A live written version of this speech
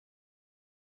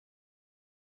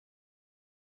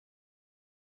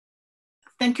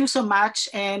thank you so much.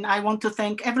 And I want to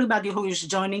thank everybody who is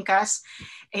joining us.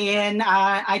 And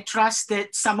I trust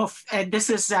that some of, this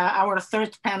is our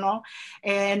third panel,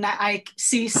 and I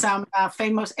see some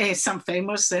famous and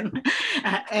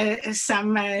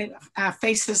some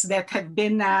faces that have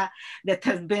been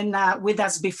with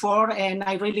us before. And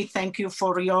I really thank you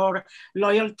for your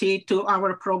loyalty to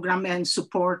our program and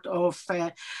support of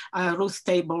Ruth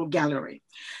Table Gallery.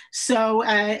 So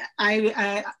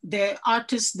the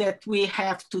artists that we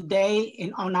have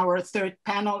today on our third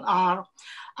panel are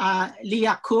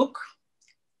Lia Cook,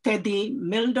 Teddy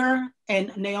Milder, and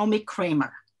Naomie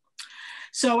Kremer.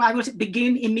 So I will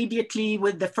begin immediately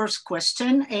with the first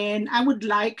question, and I would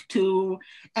like to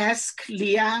ask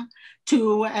Lia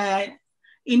to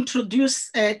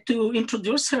introduce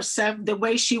herself the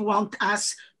way she wants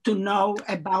us to know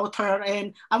about her,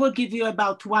 and I will give you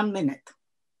about 1 minute.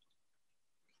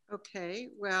 Okay,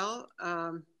 well,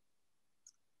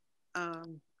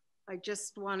 I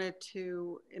just wanted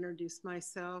to introduce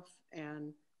myself,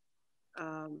 and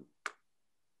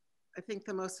I think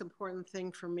the most important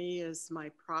thing for me is my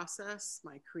process,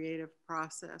 my creative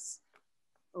process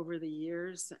over the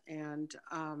years. And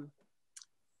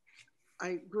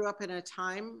I grew up in a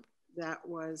time that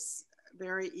was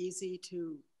very easy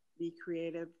to be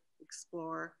creative,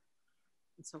 explore,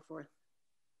 and so forth.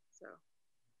 So.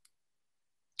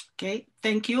 Okay,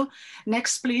 thank you.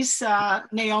 Next, please,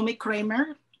 Naomie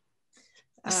Kremer.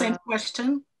 The same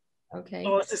question. Okay.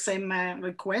 Or the same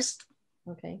request.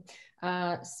 Okay.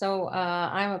 So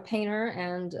I'm a painter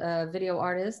and a video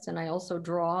artist, and I also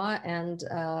draw. And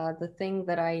the thing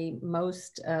that I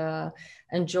most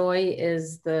enjoy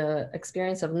is the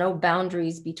experience of no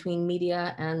boundaries between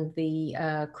media and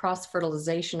the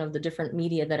cross-fertilization of the different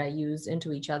media that I use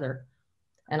into each other.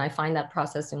 And I find that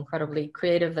process incredibly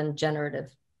creative and generative.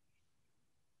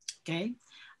 Okay.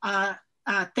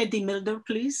 Teddy Milder,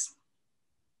 please.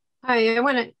 Hi, I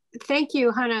want to thank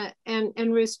you, Hannah and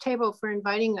Ruth Table, for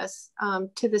inviting us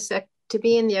to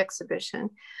be in the exhibition.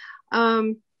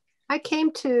 I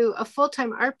came to a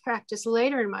full-time art practice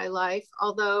later in my life,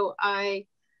 although I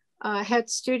had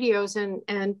studios and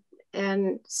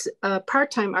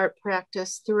part-time art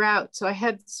practice throughout. So I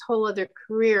had this whole other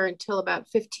career until about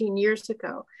 15 years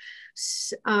ago.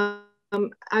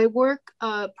 I work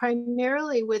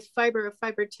primarily with fiber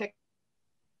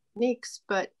techniques,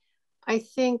 but I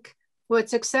think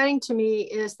what's exciting to me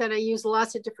is that I use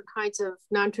lots of different kinds of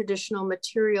non-traditional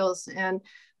materials, and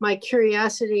my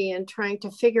curiosity in trying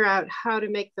to figure out how to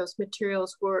make those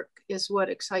materials work is what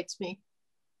excites me.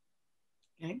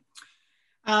 Okay.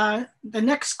 The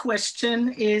next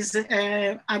question is,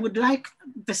 I would like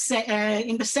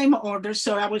in the same order,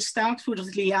 so I will start with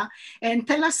Lia, and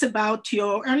tell us about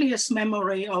your earliest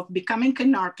memory of becoming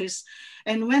an artist,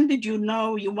 and when did you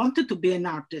know you wanted to be an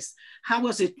artist? How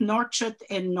was it nurtured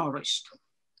and nourished?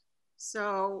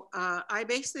 So I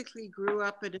basically grew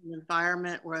up in an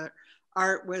environment where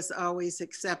art was always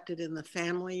accepted in the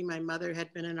family. My mother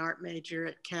had been an art major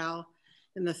at Cal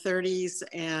in the 30s,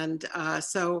 and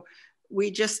so we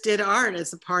just did art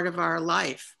as a part of our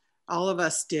life. All of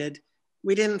us did.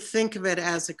 We didn't think of it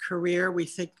as a career. We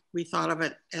thought of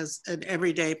it as an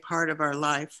everyday part of our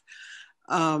life.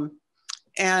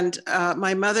 And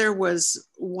my mother was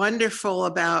wonderful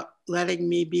about letting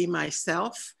me be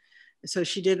myself. So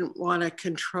she didn't want to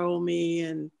control me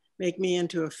and make me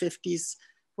into a 50s,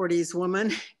 40s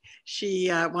woman. She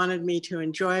wanted me to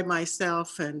enjoy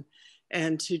myself and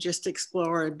to just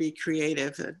explore and be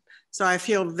creative. And so I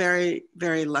feel very,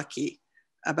 very lucky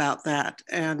about that.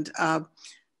 And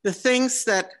the things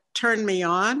that turned me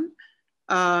on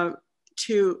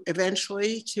to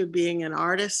eventually to being an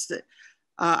artist,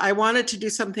 I wanted to do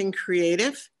something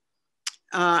creative.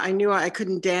 I knew I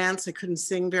couldn't dance, I couldn't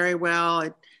sing very well,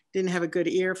 I didn't have a good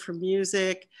ear for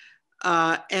music.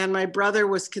 And my brother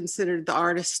was considered the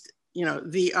artist, you know,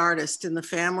 the artist in the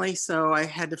family. So I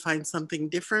had to find something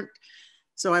different.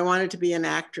 So I wanted to be an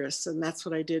actress, and that's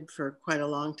what I did for quite a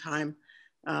long time.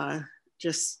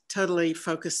 Just totally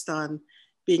focused on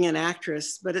being an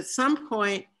actress. But at some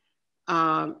point,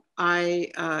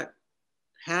 I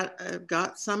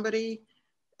got somebody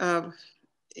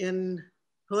in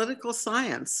political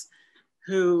science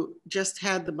who just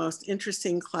had the most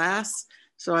interesting class.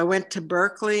 So I went to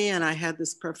Berkeley, and I had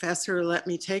this professor who let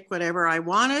me take whatever I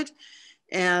wanted.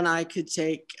 And I could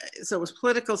take, so it was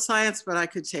political science, but I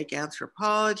could take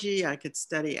anthropology, I could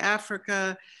study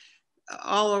Africa,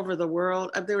 all over the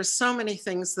world. There were so many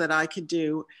things that I could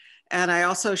do. And I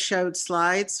also showed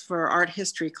slides for art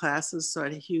history classes, so I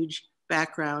had a huge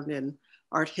background in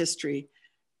art history.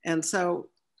 And so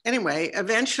anyway,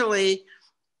 eventually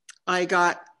I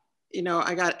got you know,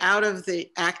 I got out of the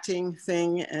acting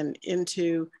thing and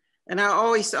into, and I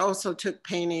always also took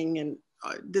painting and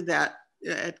did that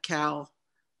at Cal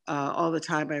all the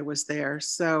time I was there.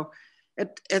 So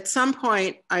at some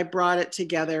point I brought it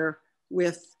together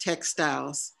with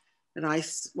textiles. And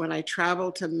when I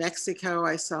traveled to Mexico,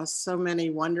 I saw so many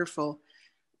wonderful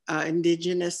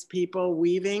indigenous people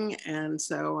weaving. And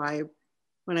so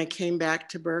when I came back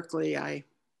to Berkeley, I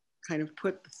kind of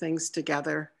put the things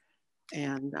together.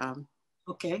 And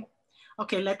okay,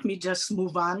 let me just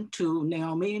move on to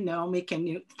Naomie.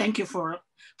 Naomie, thank you for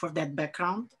that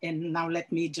background. And now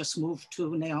let me just move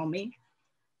to Naomie.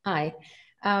 Hi.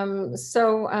 I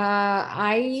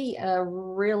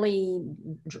really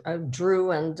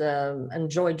drew and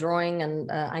enjoyed drawing,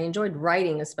 and I enjoyed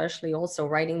writing, especially also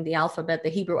writing the alphabet, the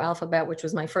Hebrew alphabet, which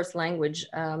was my first language.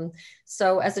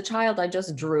 So as a child, I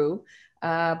just drew,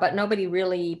 but nobody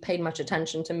really paid much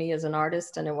attention to me as an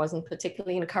artist, and it wasn't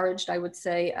particularly encouraged, I would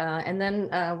say. And then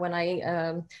when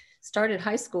I started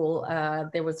high school,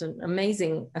 there was an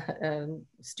amazing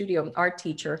studio art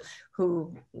teacher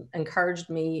who encouraged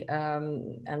me,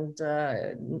 and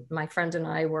my friend and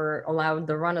I were allowed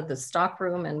the run of the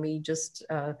stockroom, and we just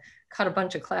cut a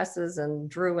bunch of classes and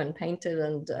drew and painted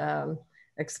and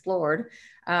explored.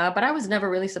 But I was never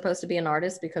really supposed to be an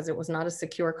artist because it was not a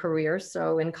secure career.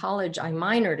 So in college, I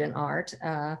minored in art.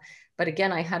 But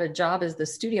again, I had a job as the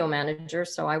studio manager.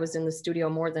 So I was in the studio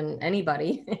more than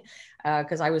anybody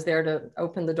because I was there to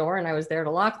open the door and I was there to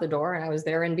lock the door and I was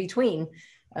there in between.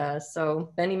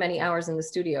 So many, many hours in the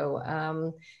studio.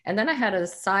 And then I had a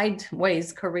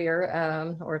sideways career,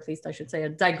 or at least I should say a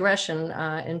digression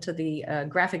into the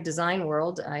graphic design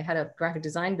world. I had a graphic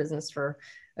design business for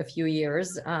a few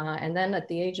years. And then at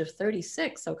the age of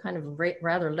 36, so kind of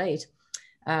rather late,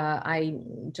 I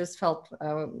just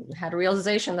had a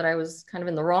realization that I was kind of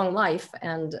in the wrong life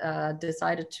and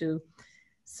decided to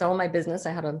sell my business.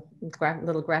 I had a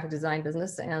little graphic design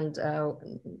business and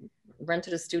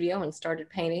rented a studio and started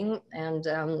painting. And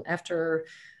after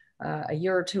a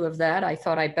year or two of that, I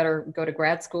thought I'd better go to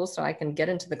grad school so I can get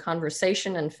into the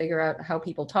conversation and figure out how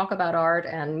people talk about art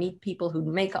and meet people who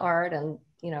make art and,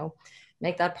 you know,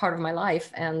 make that part of my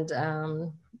life. And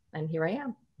here I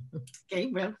am. Okay,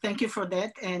 well, thank you for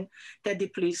that. And Teddy,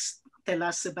 please tell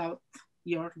us about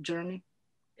your journey.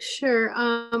 Sure.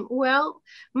 Well,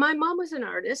 my mom was an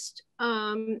artist.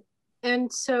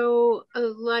 And so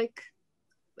like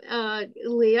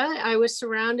Lia, I was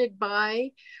surrounded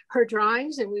by her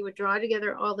drawings and we would draw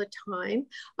together all the time,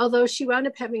 although she wound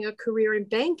up having a career in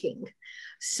banking.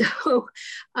 So,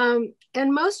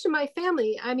 and most of my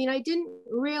family, I mean, I didn't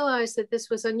realize that this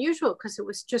was unusual because it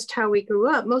was just how we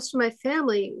grew up. Most of my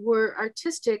family were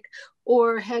artistic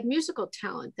or had musical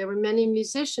talent. There were many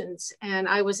musicians and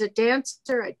I was a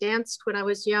dancer. I danced when I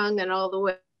was young and all the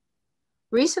way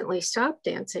recently stopped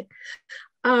dancing.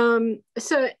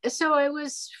 So I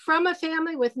was from a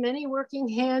family with many working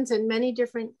hands and many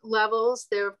different levels.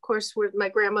 There, of course, were my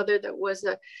grandmother that was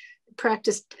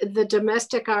practiced the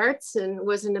domestic arts and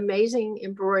was an amazing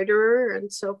embroiderer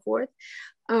and so forth.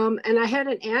 And I had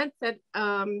an aunt that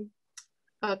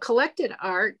collected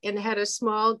art and had a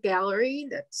small gallery.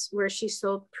 That's where she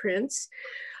sold prints.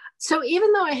 So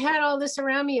even though I had all this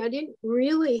around me, I didn't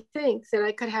really think that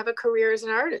I could have a career as an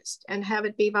artist and have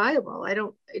it be viable.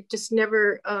 It just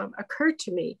never occurred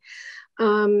to me.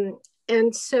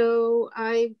 And so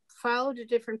I followed a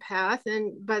different path.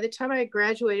 And by the time I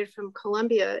graduated from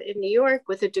Columbia in New York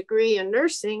with a degree in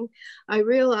nursing, I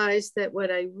realized that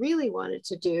what I really wanted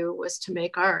to do was to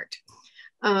make art.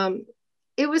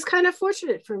 It was kind of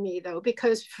fortunate for me though,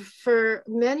 because for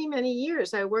many, many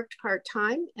years I worked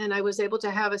part-time and I was able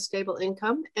to have a stable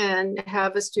income and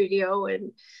have a studio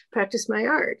and practice my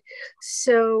art.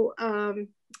 So,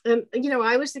 you know,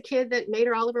 I was the kid that made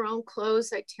all of her own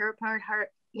clothes. I tear apart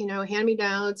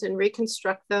hand-me-downs and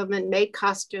reconstruct them and made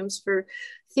costumes for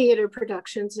theater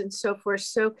productions and so forth.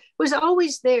 So it was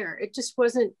always there. It just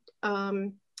wasn't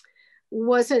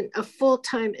a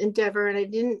full-time endeavor, and I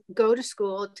didn't go to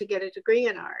school to get a degree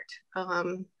in art.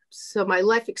 So my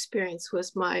life experience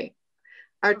was my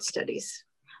art studies.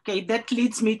 Okay, that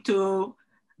leads me to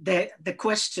the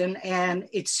question, and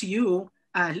it's you,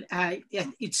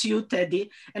 Teddy,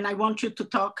 and I want you to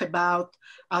talk about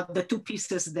the two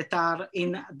pieces that are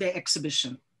in the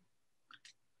exhibition.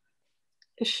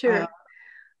 Sure.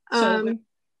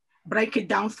 Break it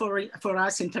down for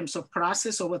us in terms of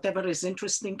process or whatever is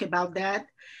interesting about that.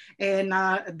 And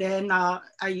then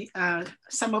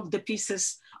some of the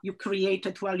pieces you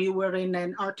created while you were in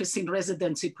an artist in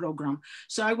residency program.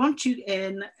 So I want you,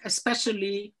 and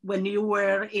especially when you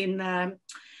were in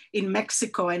in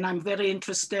Mexico. And I'm very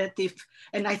interested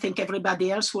and I think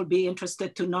everybody else will be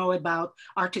interested to know about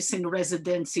artists in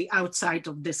residency outside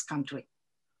of this country.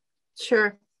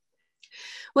 Sure.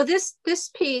 Well, this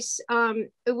piece,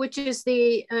 which is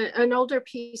an older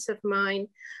piece of mine,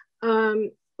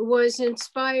 was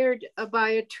inspired by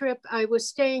a trip. I was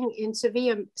staying in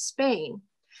Sevilla, Spain,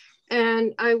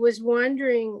 and I was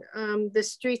wandering the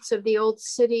streets of the old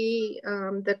city,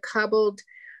 the cobbled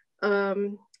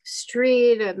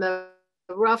street and the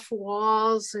rough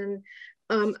walls, and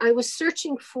I was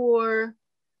searching for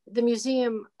the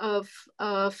Museum of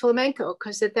Flamenco,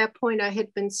 because at that point I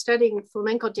had been studying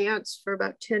flamenco dance for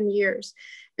about 10 years.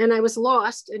 And I was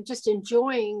lost and just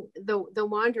enjoying the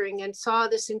wandering, and saw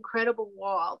this incredible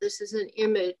wall. This is an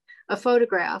image, a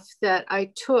photograph that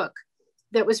I took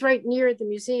that was right near the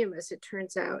museum, as it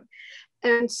turns out.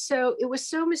 And so it was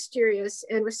so mysterious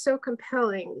and was so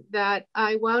compelling that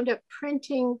I wound up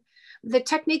printing. The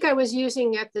technique I was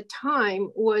using at the time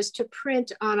was to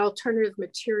print on alternative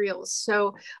materials.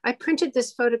 So I printed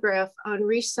this photograph on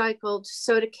recycled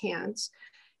soda cans.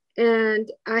 And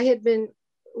I had been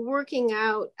working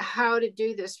out how to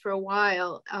do this for a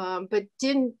while, but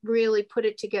didn't really put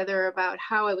it together about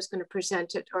how I was going to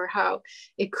present it or how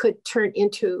it could turn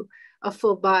into a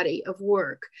full body of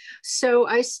work. So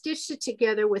I stitched it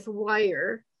together with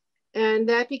wire, and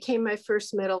that became my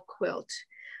first metal quilt.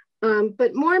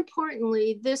 But more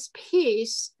importantly, this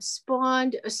piece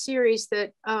spawned a series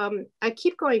that I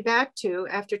keep going back to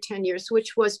after 10 years,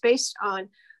 which was based on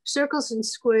circles and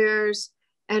squares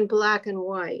and black and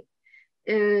white.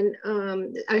 And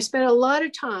I spent a lot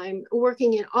of time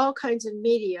working in all kinds of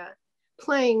media,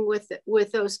 playing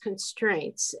with those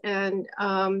constraints. And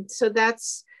so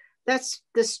that's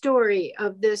the story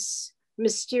of this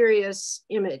mysterious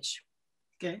image.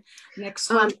 Okay,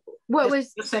 next one. What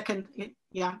was the second?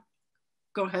 Yeah,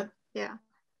 go ahead. Yeah,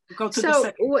 go to the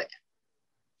second.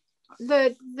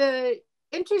 The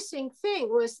interesting thing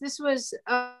was this was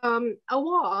a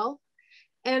wall,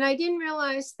 and I didn't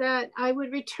realize that I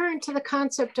would return to the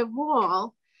concept of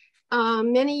wall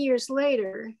many years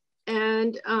later.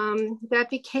 And that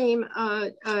became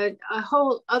a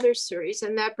whole other series,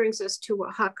 and that brings us to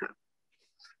Oaxaca.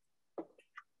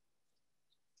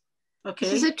 Okay.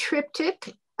 This is a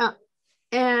triptych,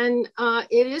 and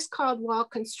it is called Wall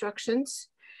Constructions.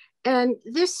 And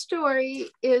this story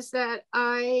is that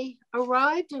I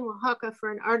arrived in Oaxaca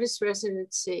for an artist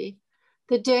residency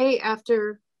the day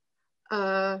after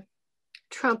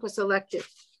Trump was elected.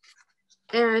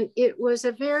 And it was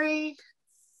a very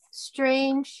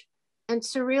strange and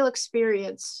surreal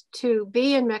experience to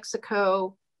be in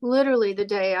Mexico literally the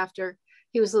day after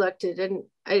he was elected. And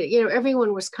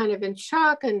everyone was kind of in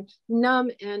shock and numb,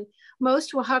 and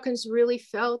most Oaxacans really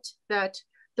felt that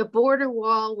the border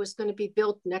wall was going to be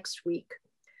built next week.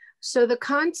 So the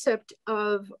concept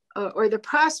of, or the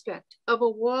prospect of a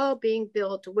wall being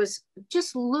built was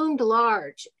just loomed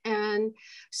large, and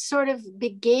sort of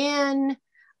began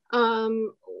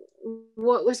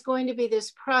what was going to be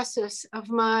this process of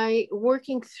my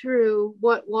working through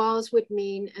what walls would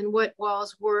mean and what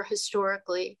walls were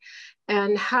historically,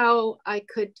 and how I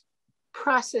could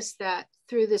process that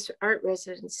through this art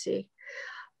residency.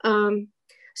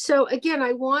 So again,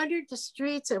 I wandered the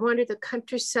streets, I wandered the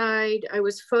countryside, I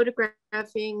was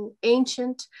photographing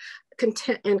ancient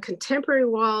and contemporary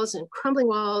walls and crumbling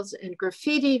walls and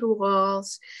graffitied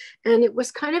walls. And it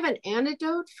was kind of an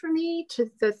antidote for me to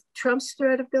the Trump's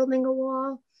threat of building a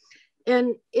wall.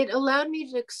 And it allowed me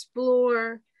to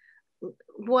explore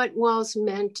what walls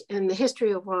meant and the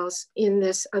history of walls in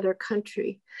this other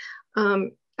country.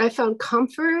 I found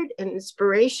comfort and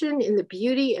inspiration in the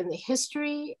beauty and the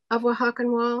history of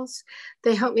Oaxacan walls.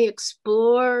 They helped me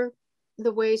explore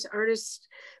the ways artists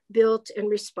built and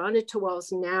responded to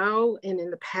walls now and in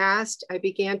the past. I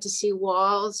began to see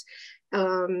walls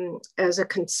as a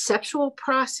conceptual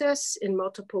process in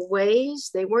multiple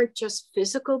ways. They weren't just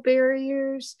physical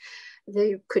barriers.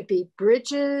 They could be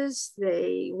bridges.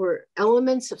 They were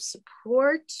elements of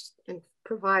support and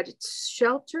provided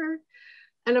shelter.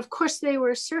 And of course, they were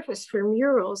a surface for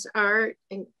murals, art,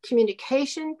 and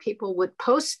communication. People would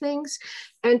post things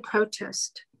and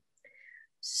protest.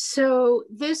 So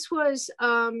this was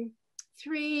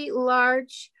 3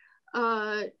 large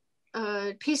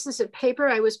pieces of paper.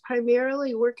 I was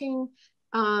primarily working,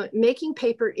 making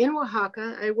paper in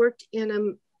Oaxaca. I worked in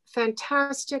a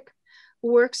fantastic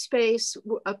workspace,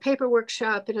 a paper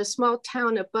workshop in a small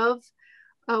town above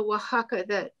Oaxaca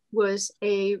that was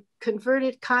a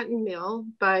converted cotton mill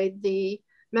by the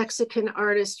Mexican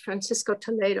artist Francisco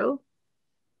Toledo.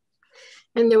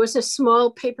 And there was a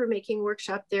small paper making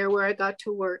workshop there where I got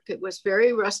to work. It was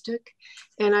very rustic,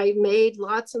 and I made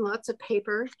lots and lots of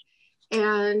paper.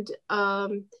 And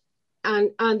on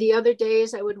the other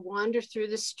days, I would wander through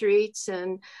the streets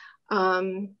and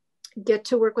get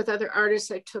to work with other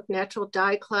artists. I took natural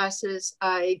dye classes.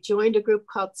 I joined a group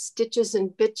called Stitches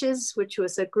and Bitches, which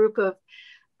was a group of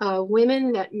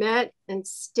women that met and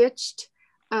stitched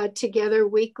together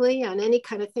weekly on any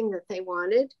kind of thing that they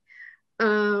wanted.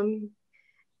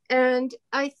 And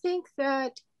I think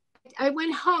that I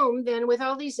went home then with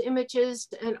all these images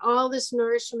and all this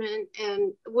nourishment,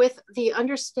 and with the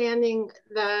understanding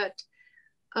that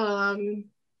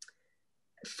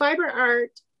fiber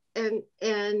art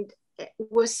and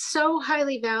was so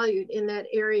highly valued in that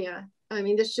area. I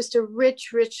mean, there's just a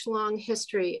rich, rich, long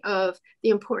history of the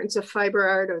importance of fiber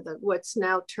art, or what's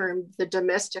now termed the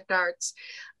domestic arts.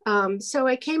 So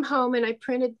I came home and I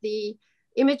printed the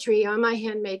imagery on my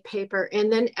handmade paper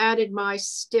and then added my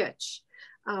stitch.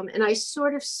 And I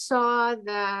sort of saw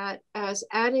that as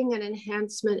adding an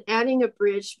enhancement, adding a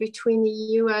bridge between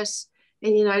the US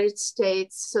and the United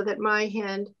States, so that my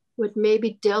hand would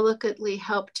maybe delicately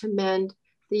help to mend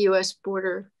the US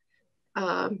border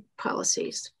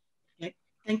policies.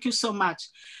 Thank you so much.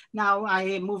 Now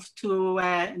I move to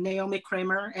Naomie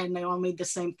Kremer, and Naomie, the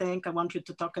same thing. I want you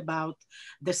to talk about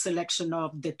the selection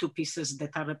of the two pieces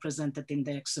that are represented in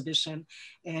the exhibition,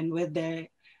 and with the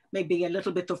maybe a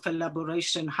little bit of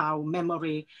elaboration how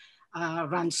memory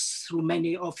runs through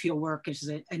many of your work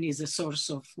and is a source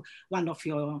of one of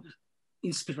your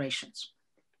inspirations.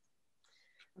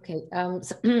 Okay,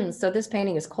 so this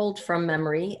painting is Cold from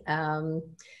Memory.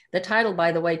 The title,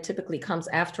 by the way, typically comes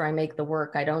after I make the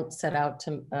work. I don't set out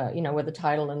to, with the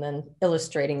title and then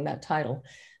illustrating that title.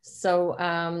 So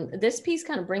this piece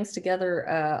kind of brings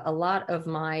together a lot of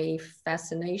my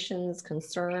fascinations,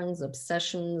 concerns,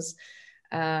 obsessions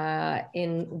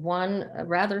in one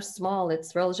rather small,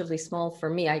 it's relatively small for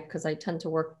me because I tend to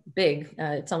work big.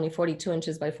 It's only 42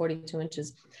 inches by 42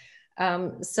 inches.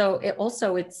 So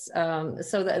some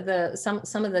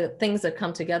of the things that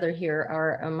come together here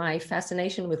are my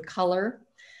fascination with color,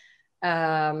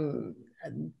 the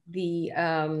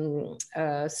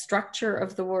structure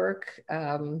of the work,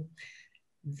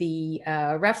 the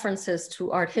references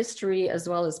to art history as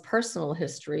well as personal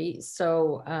history.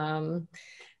 So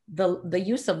the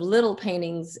use of little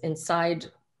paintings inside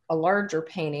a larger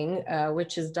painting,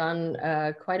 which is done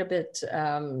quite a bit,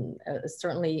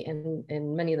 certainly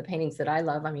in many of the paintings that I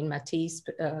love. I mean, Matisse,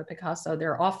 Picasso,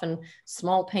 there are often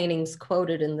small paintings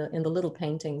quoted in the little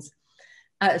paintings,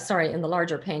 in the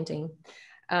larger painting.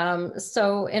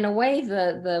 So in a way,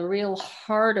 the real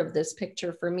heart of this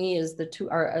picture for me is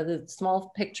the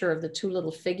small picture of the two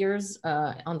little figures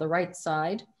on the right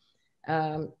side.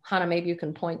 Hannah, maybe you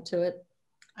can point to it.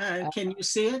 Can you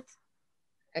see it?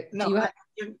 No.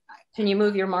 Can you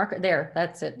move your marker? There,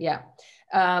 that's it, yeah.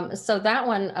 So that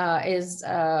one is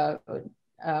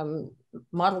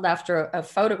modeled after a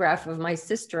photograph of my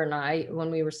sister and I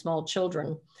when we were small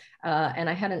children. And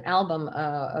I had an album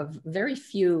of very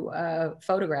few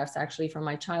photographs actually from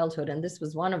my childhood, and this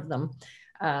was one of them.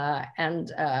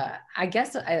 I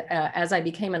guess as I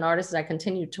became an artist, as I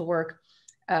continued to work,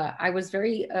 I was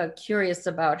very curious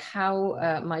about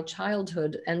how my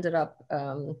childhood ended up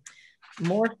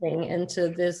morphing into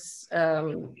this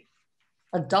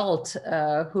adult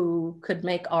who could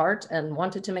make art and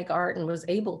wanted to make art and was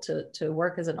able to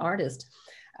work as an artist.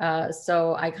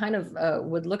 So I kind of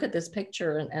would look at this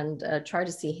picture and try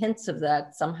to see hints of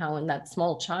that somehow in that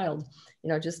small child,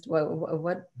 just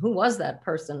who was that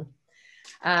person?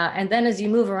 And then as you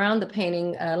move around the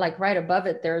painting, like right above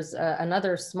it, there's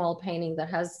another small painting that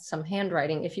has some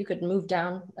handwriting. If you could move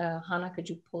down, Hannah, could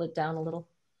you pull it down a little?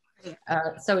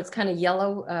 So it's kind of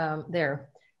yellow there.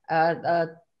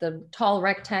 The tall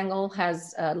rectangle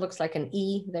has, looks like an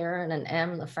E there and an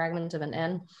M, a fragment of an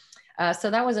N.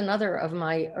 So that was another of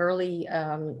my early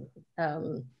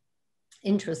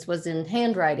interest was in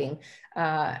handwriting.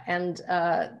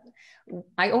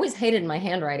 I always hated my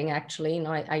handwriting, actually.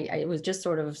 I was just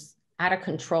sort of out of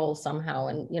control somehow,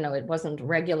 and it wasn't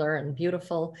regular and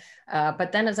beautiful.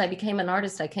 But then as I became an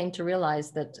artist, I came to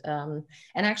realize that, and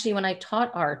actually when I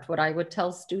taught art, what I would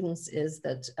tell students is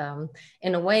that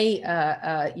in a way,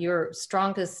 your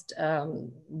strongest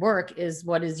work is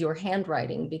what is your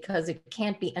handwriting, because it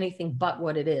can't be anything but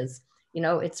what it is.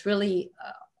 It's really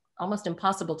almost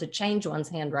impossible to change one's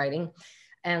handwriting.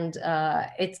 And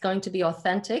it's going to be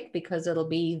authentic because it'll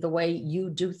be the way you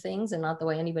do things and not the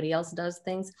way anybody else does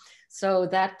things. So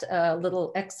that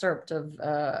little excerpt of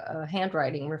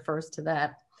handwriting refers to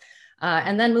that.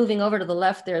 And then moving over to the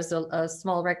left, there's a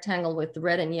small rectangle with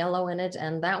red and yellow in it.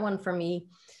 And that one for me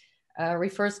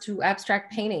refers to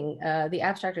abstract painting. The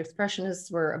abstract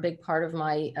expressionists were a big part of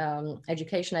my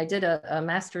education. I did a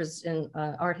master's in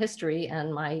art history,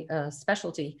 and my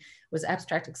specialty was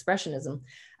abstract expressionism.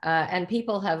 And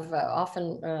people have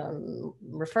often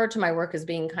referred to my work as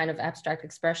being kind of abstract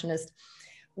expressionist,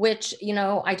 which, you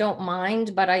know, I don't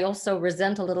mind, but I also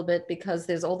resent a little bit because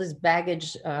there's all this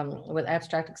baggage with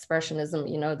abstract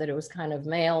expressionism, you know, that it was kind of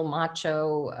male,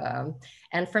 macho.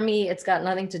 And for me, it's got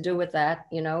nothing to do with that.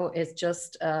 You know, it's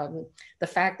just the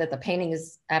fact that the painting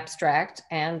is abstract,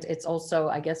 and it's also,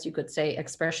 I guess you could say,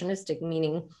 expressionistic,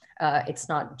 meaning it's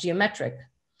not geometric.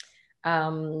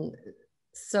 And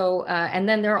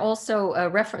then there are also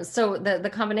reference. So the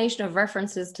combination of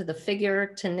references to the figure,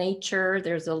 to nature,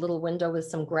 there's a little window with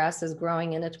some grasses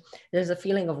growing in it. There's a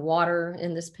feeling of water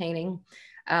in this painting.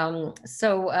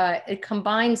 It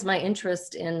combines my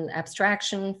interest in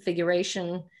abstraction,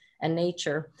 figuration, and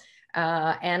nature.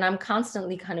 And I'm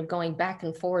constantly kind of going back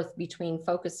and forth between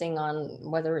focusing on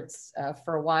whether it's,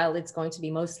 for a while, it's going to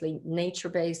be mostly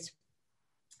nature-based.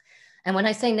 And when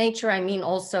I say nature, I mean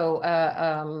also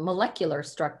molecular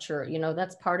structure, you know,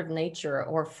 that's part of nature,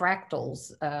 or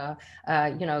fractals,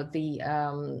 you know, the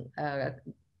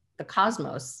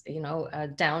cosmos, you know,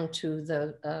 down to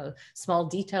the small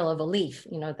detail of a leaf,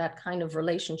 you know, that kind of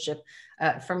relationship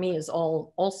for me is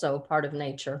also part of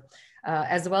nature,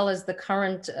 as well as the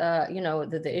current, you know,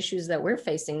 the issues that we're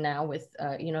facing now with,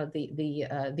 you know,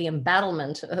 the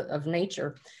embattlement of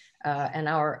nature and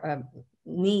our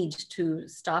need to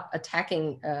stop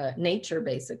attacking nature,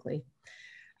 basically.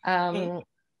 I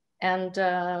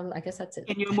guess that's it.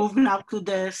 Can you move now to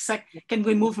the Can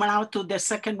we move now to the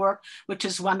second work, which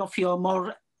is one of your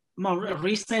more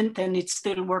recent, and it's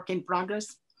still work in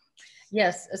progress?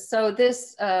 Yes, so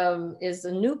this is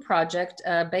a new project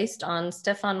based on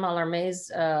Stefan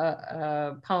Mallarmé's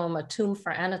poem, A Tomb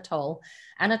for Anatole.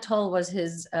 Anatole was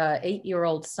his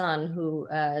 8-year-old son who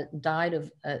died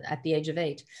at the age of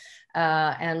 8.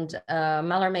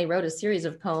 Mallarmé wrote a series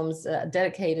of poems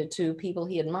dedicated to people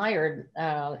he admired,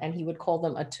 and he would call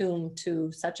them a tomb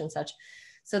to such and such.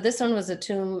 So this one was a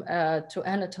tomb to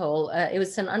Anatole. It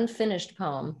was an unfinished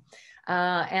poem.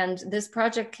 And this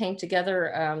project came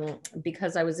together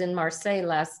because I was in Marseille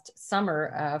last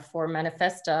summer for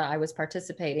Manifesta. I was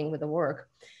participating with the work.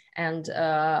 And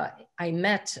I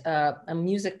met a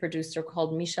music producer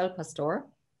called Michel Pastor,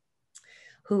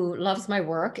 who loves my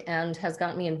work and has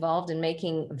got me involved in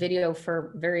making video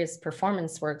for various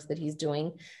performance works that he's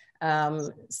doing.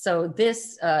 So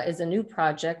this is a new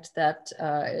project that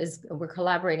we're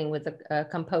collaborating with a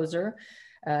composer,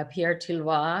 Pierre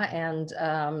Tillois, and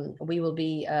we will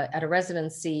be at a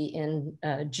residency in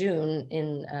June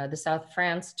in the south of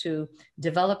France to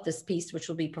develop this piece, which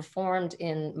will be performed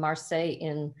in Marseille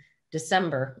in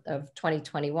December of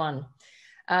 2021.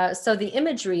 So the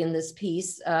imagery in this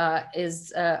piece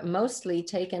is mostly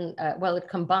taken, well, it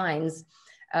combines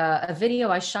a video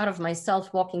I shot of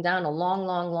myself walking down a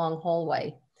long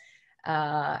hallway.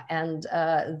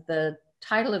 The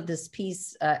title of this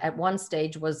piece at one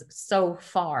stage was So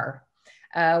Far,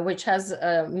 which has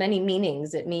many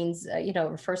meanings. It means, you know,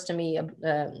 refers to me,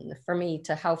 for me,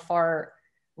 to how far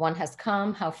one has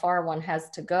come, how far one has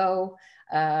to go.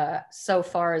 So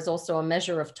far is also a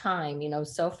measure of time, you know,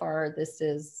 so far this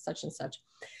is such and such.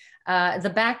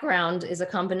 The background is a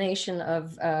combination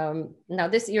of, now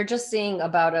this, you're just seeing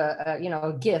about a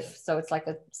GIF, so it's like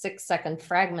a 6-second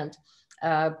fragment,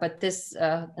 but this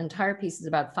entire piece is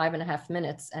about 5.5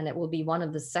 minutes, and it will be one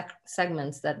of the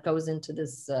segments that goes into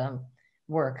this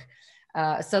work.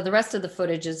 So the rest of the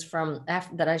footage is from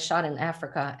that I shot in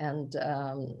Africa, and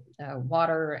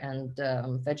water and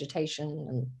vegetation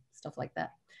and stuff like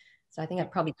that. So I think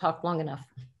I've probably talked long enough.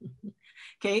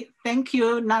 Okay, thank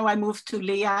you. Now I move to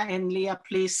Lia, and Lia,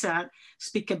 please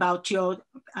speak about your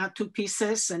 2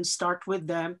 pieces and start with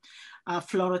the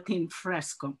Florentine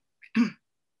fresco.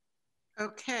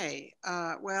 Okay,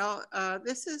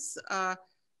 this is a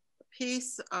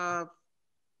piece of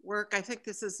work. I think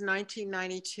this is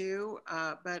 1992,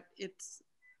 but it's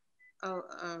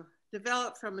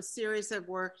developed from a series of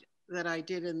work that I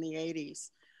did in the 80s.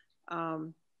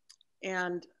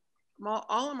 And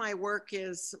all of my work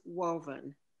is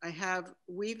woven. I have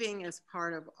weaving as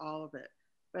part of all of it,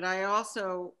 but I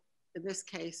also, in this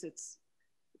case, it's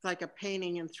like a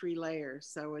painting in 3 layers.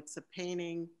 So it's a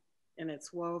painting and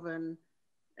it's woven,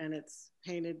 and it's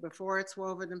painted before it's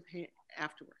woven and paint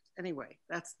afterwards. Anyway,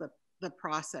 that's the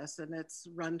process, and it's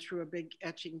run through a big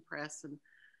etching press and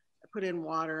put in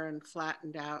water and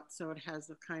flattened out. So it has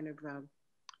a kind of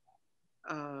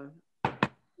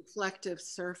reflective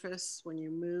surface. When you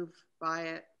move by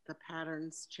it, the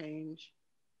patterns change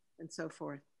and so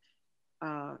forth.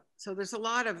 So there's a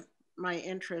lot of my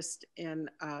interest in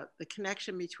the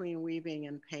connection between weaving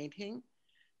and painting.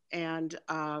 And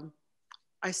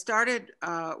I started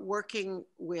working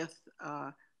with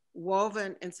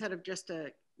woven, instead of just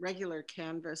a regular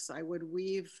canvas, I would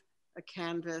weave a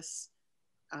canvas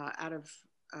out of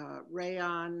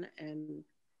rayon and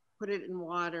put it in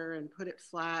water and put it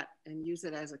flat and use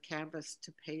it as a canvas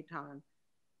to paint on.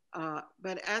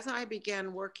 But as I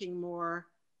began working more,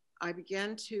 I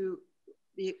began to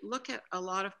look at a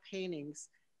lot of paintings,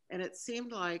 and it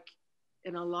seemed like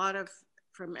in a lot of,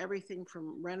 from everything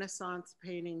from Renaissance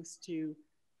paintings to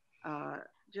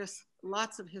just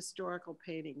lots of historical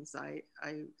paintings. I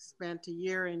spent a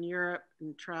year in Europe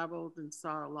and traveled and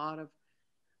saw a lot of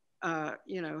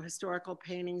historical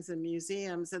paintings in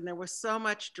museums, and there was so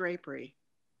much drapery.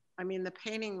 I mean, the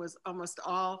painting was almost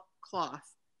all cloth,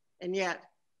 and yet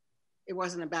it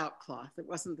wasn't about cloth. It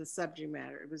wasn't the subject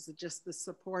matter. It was just the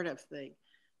supportive thing.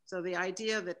 So the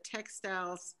idea that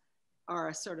textiles are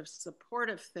a sort of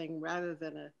supportive thing rather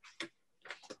than a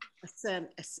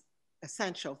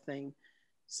essential thing.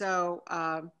 So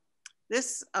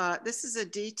this is a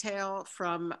detail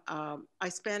from, I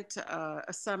spent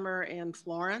a summer in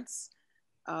Florence,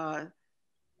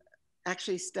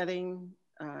 actually studying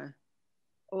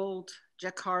old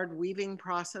jacquard weaving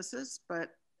processes,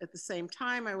 but at the same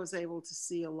time, I was able to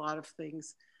see a lot of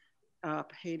things,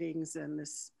 paintings and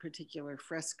this particular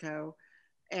fresco.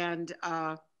 And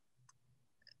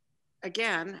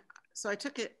again, so I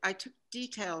took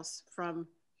details from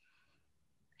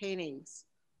paintings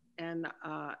and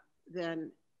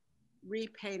then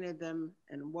repainted them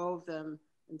and wove them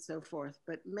and so forth,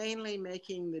 but mainly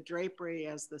making the drapery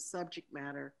as the subject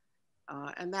matter.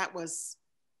 And that was,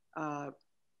 I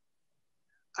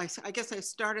guess I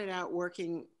started out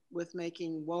working with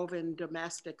making woven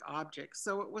domestic objects.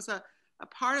 So it was a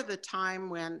part of the time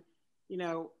when,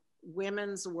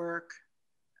 women's work,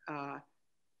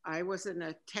 I was in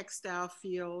a textile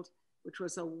field, which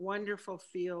was a wonderful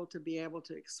field to be able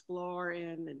to explore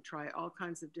in and try all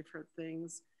kinds of different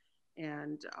things.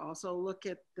 And also look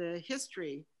at the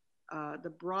history,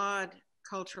 the broad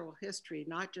cultural history,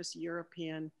 not just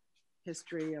European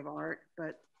history of art,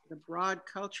 but the broad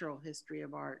cultural history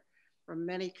of art from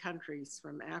many countries,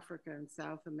 from Africa and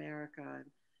South America,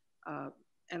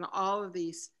 and all of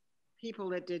these people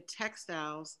that did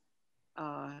textiles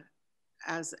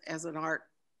as an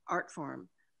art form.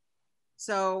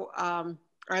 So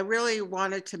I really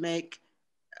wanted to make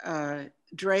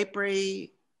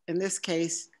drapery, in this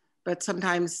case, but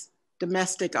sometimes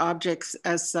domestic objects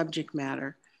as subject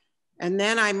matter. And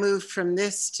then I moved from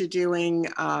this to doing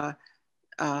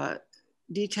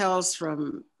details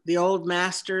from the old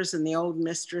masters and the old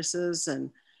mistresses.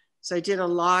 And so I did a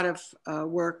lot of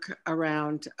work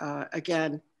around,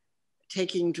 again,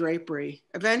 taking drapery.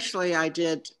 Eventually I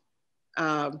did,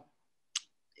 I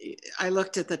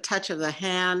looked at the touch of the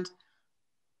hand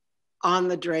on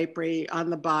the drapery, on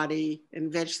the body, and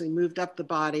eventually moved up the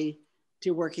body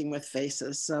to working with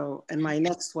faces. So in my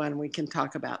next one, we can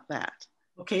talk about that.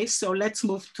 Okay, so let's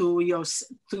move to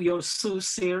your Sue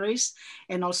series,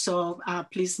 and also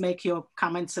please make your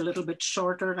comments a little bit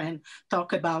shorter and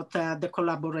talk about the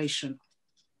collaboration.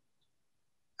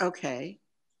 Okay,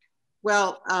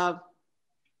 well,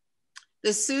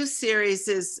 the Sue series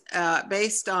is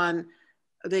based on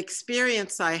the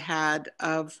experience I had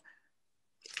of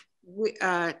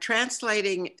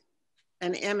translating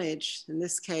an image, in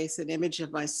this case, an image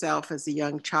of myself as a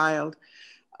young child,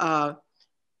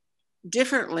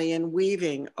 differently in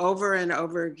weaving over and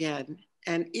over again.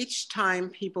 And each time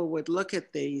people would look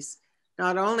at these,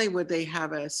 not only would they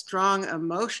have a strong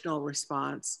emotional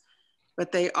response,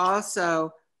 but they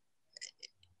also,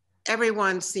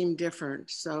 everyone seemed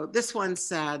different. So this one's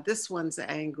sad, this one's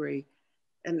angry.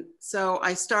 And so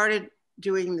I started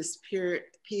doing this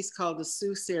piece called the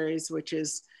Sue series, which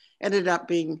ended up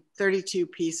being 32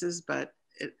 pieces, but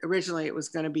originally it was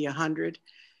going to be 100.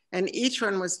 And each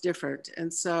one was different.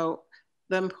 And so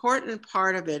the important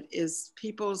part of it is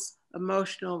people's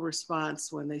emotional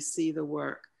response when they see the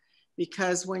work.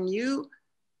 Because when you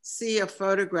see a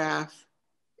photograph,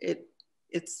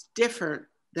 it's different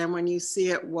than when you see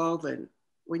it woven.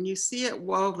 When you see it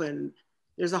woven,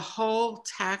 there's a whole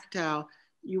tactile,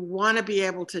 you want to be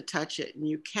able to touch it and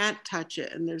you can't touch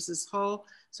it. And there's this whole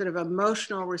sort of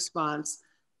emotional response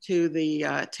to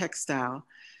the textile.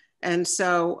 And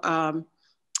so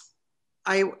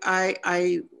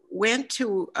I went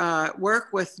to work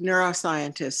with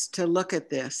neuroscientists to look at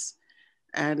this.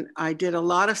 And I did a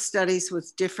lot of studies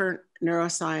with different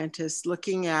neuroscientists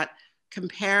looking at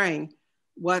comparing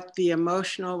what the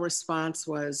emotional response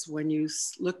was when you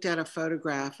looked at a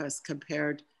photograph as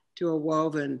compared to a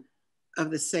woven of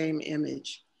the same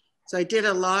image. So I did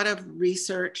a lot of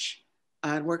research.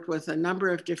 I worked with a number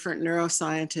of different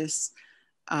neuroscientists,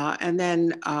 and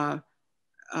then I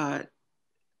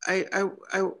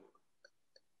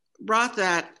brought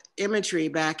that imagery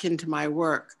back into my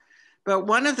work. But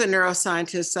one of the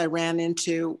neuroscientists I ran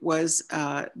into was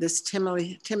this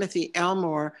Timothy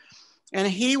Elmore, and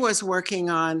he was working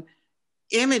on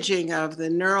imaging of the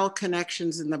neural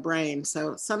connections in the brain.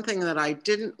 So something that I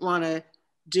didn't want to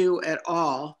do at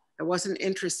all. I wasn't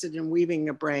interested in weaving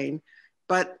a brain,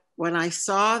 but when I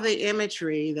saw the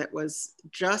imagery that was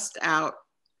just out,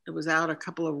 it was out a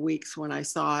couple of weeks when I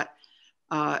saw it,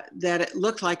 that it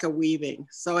looked like a weaving.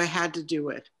 So I had to do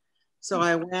it. So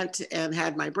I went and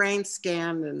had my brain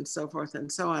scanned and so forth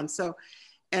and so on. So,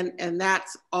 and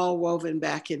that's all woven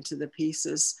back into the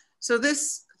pieces. So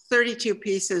this 32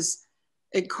 pieces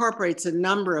incorporates a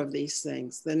number of these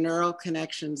things, the neural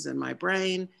connections in my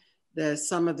brain,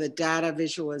 some of the data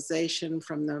visualization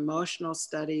from the emotional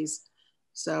studies.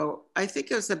 So I think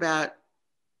it was about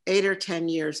 8 or 10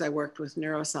 years I worked with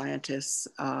neuroscientists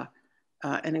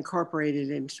and incorporated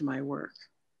it into my work.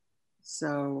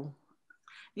 So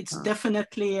it's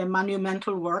definitely a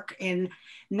monumental work. And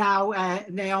now,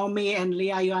 Naomie and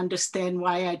Lia, you understand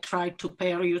why I tried to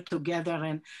pair you together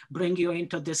and bring you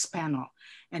into this panel.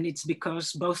 And it's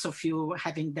because both of you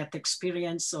having that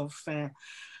experience of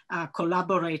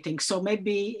collaborating. So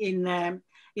maybe in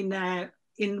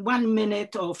 1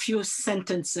 minute or few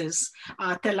sentences,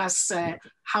 tell us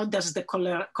how does the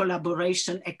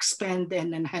collaboration expand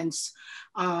and enhance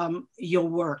your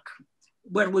work?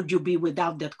 Where would you be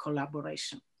without that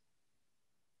collaboration?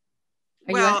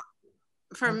 Well,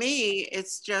 for me,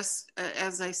 it's just,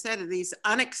 as I said, these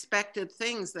unexpected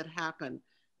things that happen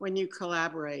when you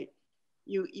collaborate.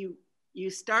 You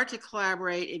start to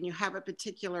collaborate and you have a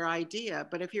particular idea,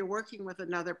 but if you're working with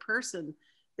another person,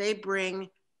 they bring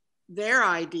their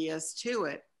ideas to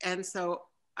it. And so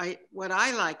what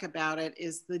I like about it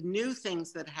is the new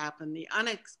things that happen, the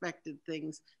unexpected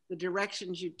things, the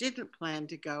directions you didn't plan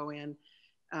to go in,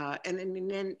 and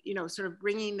then, you know, sort of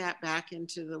bringing that back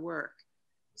into the work.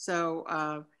 So,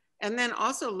 and then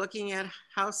also looking at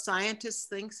how scientists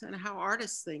think and how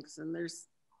artists think, and there's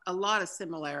a lot of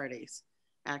similarities,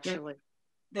 actually.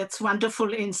 That's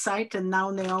wonderful insight. And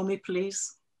now, Naomie,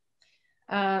 please.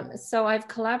 So I've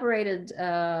collaborated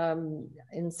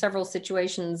in several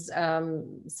situations,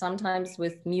 sometimes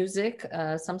with music,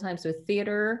 sometimes with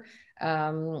theater,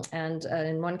 and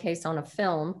in one case on a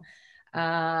film.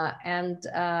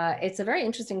 It's a very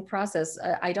interesting process.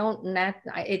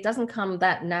 It doesn't come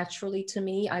that naturally to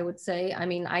me, I would say. I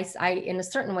mean, I in a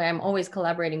certain way, I'm always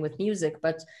collaborating with music,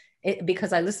 but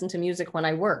because I listen to music when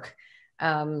I work.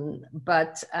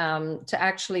 To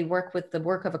actually work with the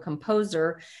work of a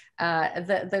composer,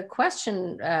 the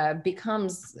question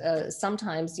becomes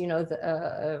sometimes, you know,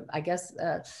 I guess,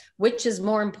 which is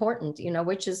more important, you know,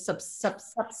 which is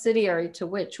subsidiary to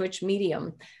which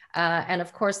medium. And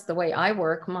of course, the way I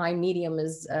work, my medium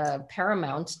is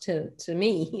paramount to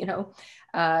me, you know.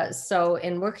 So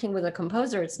in working with a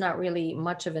composer, it's not really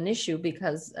much of an issue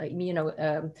because, you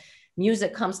know,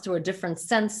 music comes through a different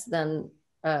sense than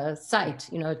sight,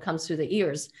 you know, it comes through the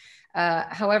ears.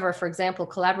 However, for example,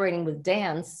 collaborating with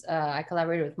dance, I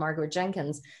collaborated with Margaret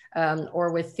Jenkins,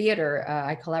 or with theater,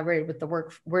 I collaborated with the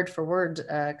Word for Word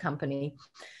company.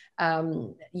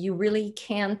 You really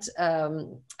can't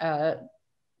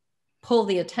pull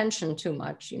the attention too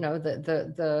much, you know,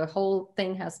 the whole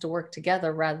thing has to work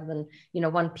together rather than, you know,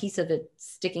 one piece of it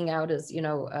sticking out as, you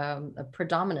know,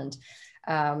 predominant.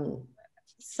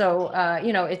 So,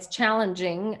 you know, it's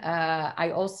challenging. I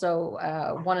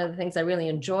also, one of the things I really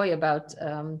enjoy about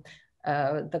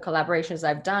the collaborations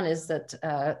I've done is that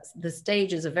the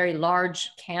stage is a very large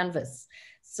canvas.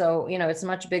 So, you know, it's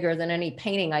much bigger than any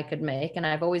painting I could make. And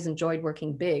I've always enjoyed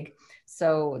working big.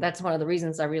 So that's one of the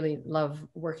reasons I really love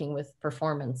working with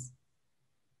performance.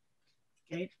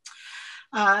 Okay.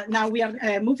 Now we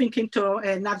are moving into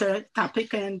another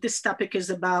topic, and this topic is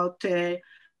about the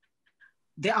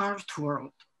art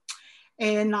world.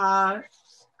 And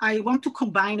I want to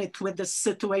combine it with the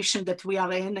situation that we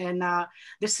are in, and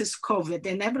this is COVID.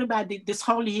 And everybody, this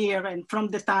whole year, and from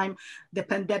the time the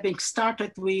pandemic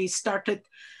started, we started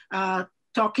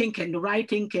talking and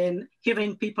writing and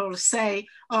hearing people say,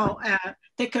 oh,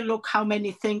 take a look how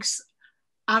many things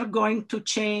are going to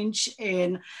change.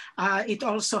 And it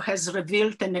also has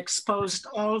revealed and exposed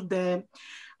all the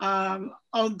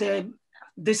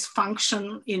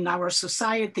dysfunction in our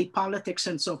society, politics,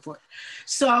 and so forth.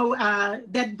 So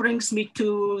that brings me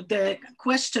to the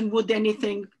question, would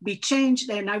anything be changed?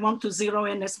 And I want to zero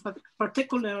in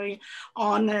particularly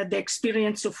on the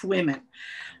experience of women,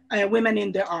 women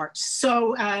in the arts.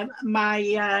 So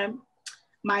my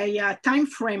time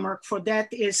framework for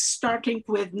that is starting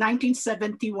with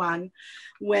 1971,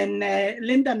 when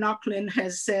Linda Nochlin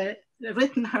has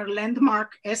written her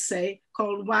landmark essay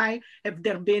called Why Have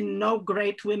There Been No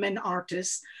Great Women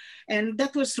Artists? And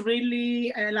that was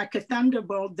really like a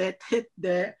thunderbolt that hit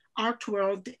the art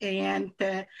world, and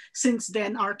since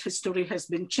then art history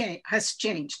has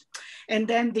changed. And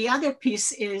then the other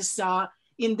piece is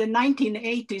in the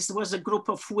 1980s was a group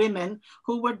of women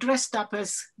who were dressed up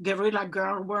as guerrilla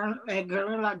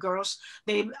girls.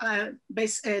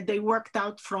 They worked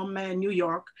out from New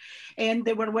York, and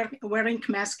they were wearing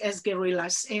masks as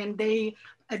guerrillas, and they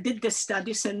did the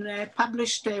studies and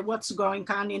published what's going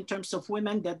on in terms of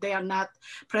women, that they are not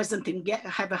present in,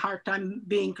 have a hard time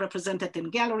being represented in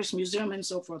galleries, museums, and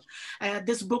so forth.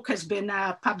 This book has been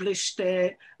published,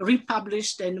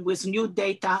 republished, and with new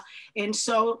data. And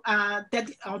so that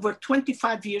over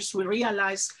 25 years, we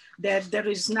realized that there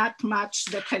is not much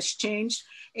that has changed.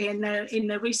 And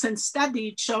in a recent study,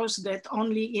 it shows that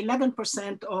only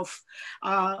 11% of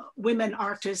women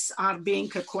artists are being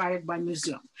acquired by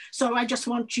museums. So I just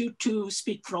want you to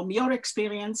speak from your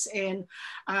experience, and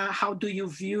how do you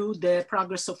view the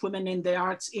progress of women in the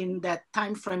arts in that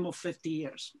time frame of 50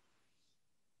 years?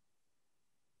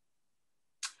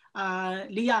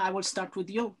 Lia, I will start with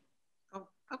you. Oh,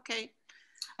 okay.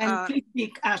 And please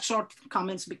make short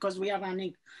comments because we are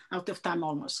running out of time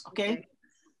almost, okay?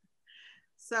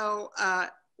 So,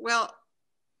 well,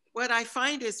 what I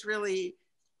find is really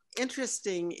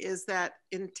interesting is that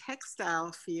in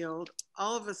textile field,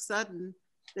 all of a sudden,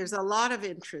 there's a lot of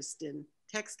interest in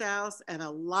textiles and a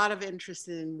lot of interest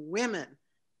in women,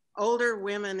 older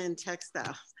women in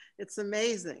textiles. It's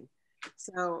amazing.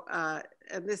 So,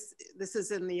 and this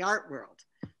is in the art world.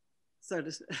 So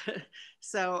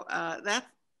that,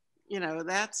 you know,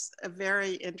 that's a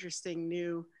very interesting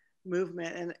new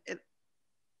movement, and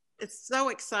it's so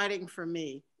exciting for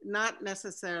me. Not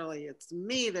necessarily it's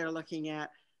me they're looking at,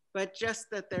 but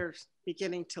just that they're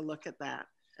beginning to look at that.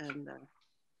 And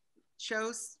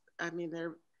shows, I mean, there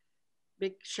are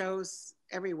big shows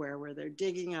everywhere where they're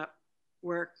digging up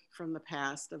work from the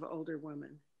past of older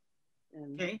women.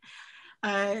 And, okay.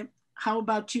 How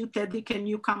about you, Teddy? Can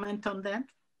you comment on that?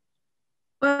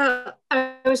 Well,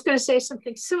 I was going to say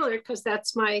something similar because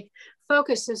that's my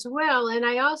focus as well. And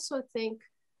I also think,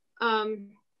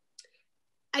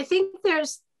 I think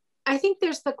there's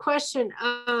the question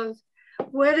of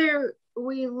whether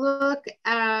we look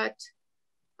at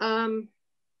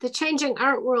the changing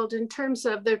art world in terms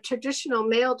of the traditional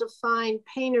male-defined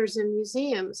painters in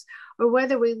museums, or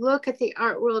whether we look at the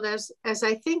art world as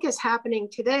I think is happening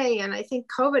today, and I think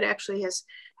COVID actually has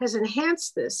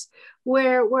enhanced this,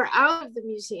 where we're out of the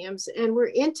museums and we're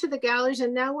into the galleries,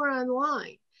 and now we're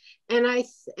online. And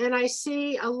I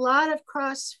see a lot of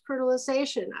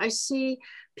cross-fertilization. I see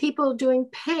people doing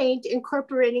paint,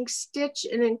 incorporating stitch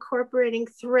and incorporating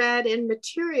thread and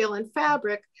material and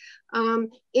fabric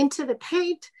into the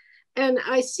paint. And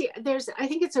I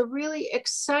think it's a really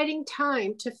exciting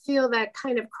time to feel that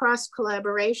kind of cross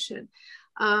collaboration.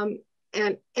 And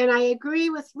I agree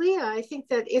with Lia. I think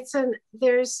that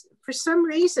there's, for some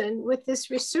reason with this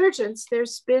resurgence,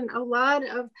 there's been a lot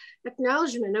of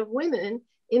acknowledgement of women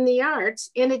in the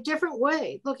arts in a different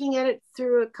way, looking at it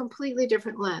through a completely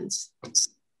different lens.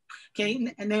 Okay,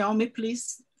 Naomie,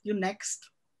 please, you next.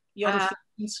 Your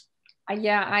reflections.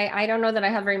 Yeah, I don't know that I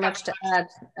have very much to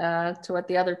add to what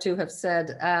the other two have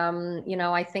said. You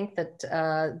know, I think that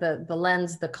the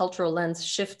lens, the cultural lens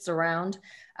shifts around.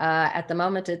 At the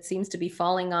moment, it seems to be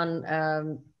falling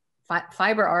on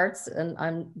fiber arts, and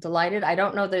I'm delighted. I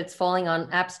don't know that it's falling on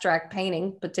abstract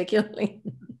painting particularly.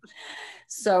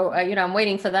 So, you know, I'm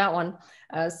waiting for that one.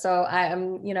 So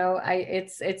you know,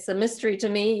 it's a mystery to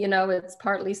me. You know, it's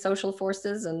partly social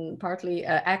forces and partly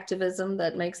activism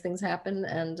that makes things happen.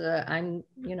 And I'm,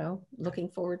 you know, looking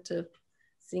forward to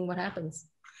seeing what happens.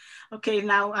 Okay,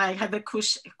 now I have a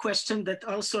question that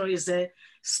also is a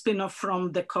spin-off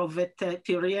from the COVID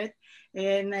period.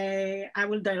 And I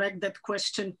will direct that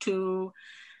question to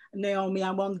Naomie.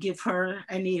 I won't give her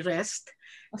any rest.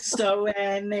 So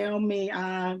Naomie,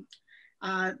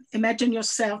 imagine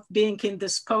yourself being in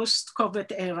this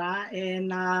post-COVID era,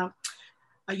 and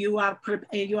you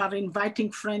are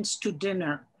inviting friends to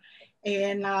dinner,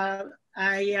 and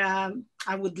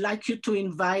I would like you to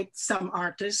invite some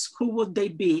artists. Who would they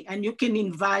be? And you can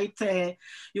invite the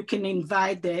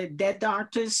dead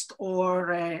artist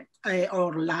or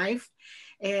live.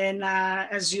 And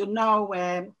as you know,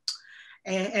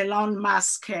 Elon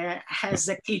Musk has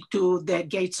the key to the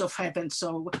gates of heaven.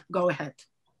 So go ahead.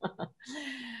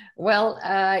 Well,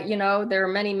 you know, there are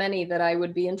many that I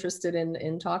would be interested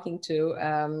in talking to.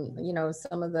 You know,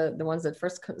 some of the ones that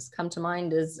first come to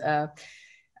mind is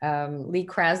Lee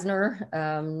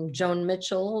Krasner, Joan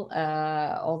Mitchell,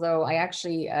 although I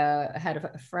actually had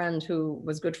a friend who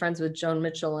was good friends with Joan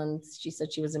Mitchell, and she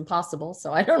said she was impossible.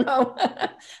 So I don't know.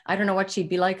 I don't know what she'd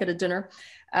be like at a dinner.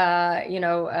 You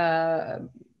know,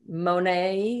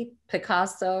 Monet,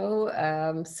 Picasso,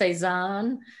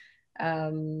 Cézanne,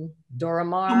 Dora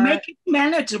Maar. To make it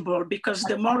manageable, because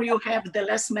the more you have, the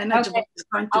less manageable it's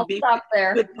going to be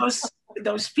with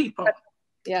those people.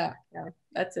 Yeah,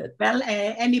 that's it. Well,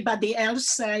 anybody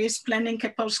else is planning a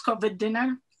post-COVID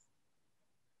dinner?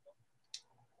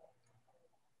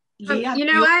 Lia, you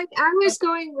know, I was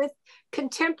going with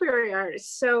contemporary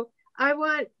artists. So I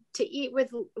want to eat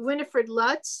with Winifred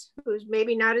Lutz, who's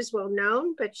maybe not as well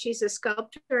known, but she's a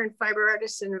sculptor and fiber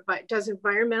artist and does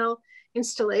environmental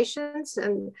installations.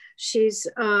 And she's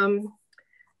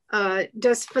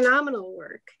does phenomenal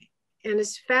work and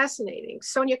is fascinating.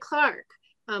 Sonia Clark.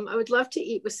 I would love to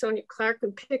eat with Sonia Clark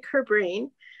and pick her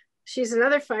brain. She's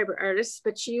another fiber artist,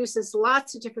 but she uses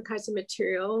lots of different kinds of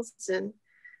materials and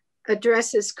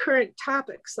addresses current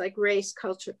topics like race,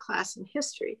 culture, class, and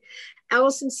history.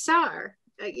 Alison Saar,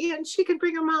 yeah, and she can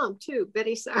bring her mom too,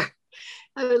 Betty Saar.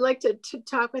 I would like to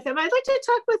talk with him. I'd like to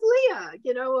talk with Lia,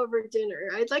 you know, over dinner.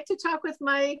 I'd like to talk with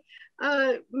my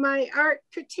my art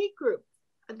critique group.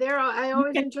 I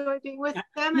always enjoy being with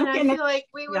them, and I feel like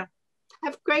we would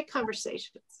have great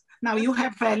conversations. Now you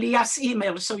have Lia's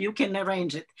email, so you can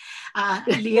arrange it.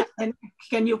 Lia,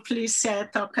 can you please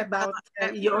talk about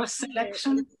your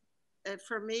selection?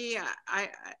 For me,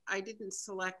 I didn't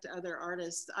select other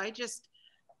artists. I just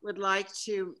would like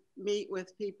to meet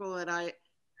with people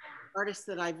artists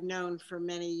that I've known for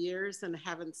many years and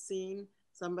haven't seen.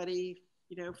 Somebody,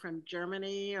 you know, from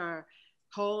Germany or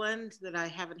Poland that I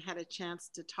haven't had a chance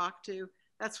to talk to.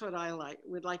 That's what I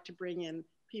would like to bring in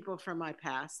people from my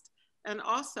past, and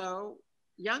also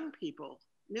young people,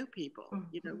 new people,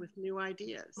 you know, with new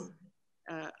ideas.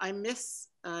 I miss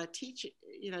teaching,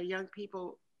 you know, young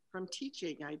people from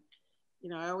teaching. I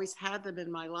always had them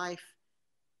in my life,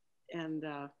 and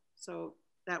so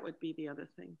that would be the other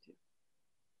thing too.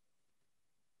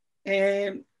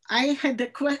 I had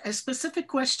a specific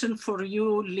question for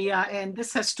you, Lia, and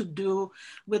this has to do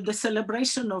with the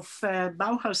celebration of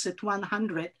Bauhaus at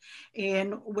 100,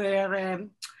 and where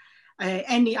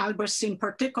Annie Albers in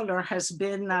particular has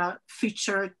been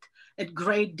featured a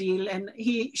great deal, and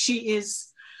she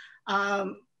is,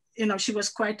 you know, she was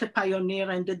quite a pioneer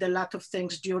and did a lot of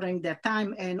things during that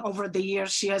time, and over the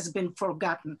years she has been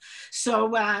forgotten. So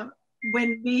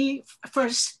when we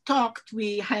first talked,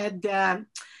 we had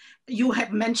you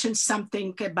have mentioned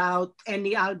something about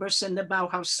Annie Albers and the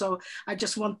Bauhaus. So I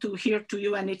just want to hear to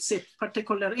you, and it's a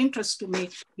particular interest to me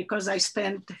because I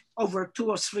spent over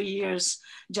 2 or 3 years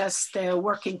just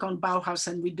working on Bauhaus,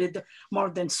 and we did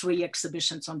more than 3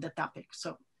 exhibitions on the topic.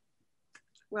 So,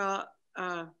 well,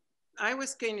 I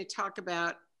was going to talk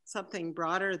about something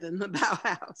broader than the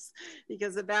Bauhaus,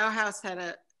 because the Bauhaus had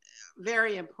a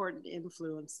very important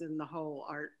influence in the whole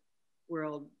art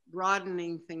world,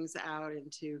 broadening things out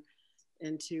into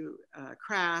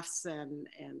crafts and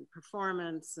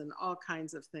performance and all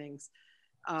kinds of things.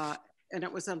 And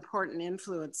it was an important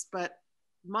influence. But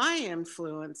my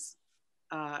influence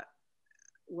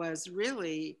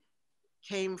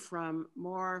came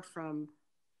more from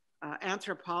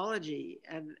anthropology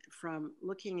and from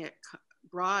looking at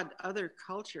broad other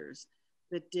cultures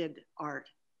that did art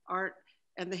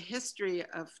and the history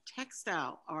of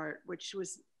textile art, which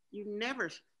was, you never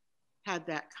had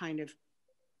that kind of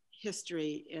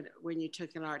history when you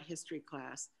took an art history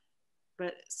class.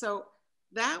 But so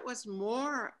that was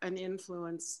more an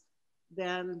influence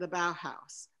than the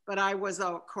Bauhaus. But I was,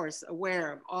 of course,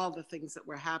 aware of all the things that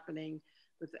were happening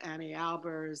with Annie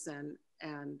Albers and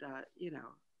you know,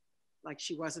 like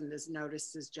she wasn't as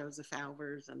noticed as Joseph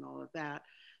Albers and all of that.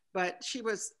 But she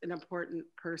was an important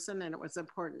person, and it was an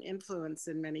important influence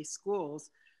in many schools.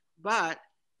 But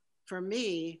for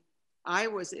me, I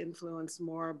was influenced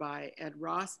more by Ed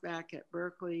Rosbach at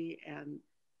Berkeley and,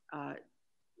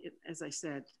 as I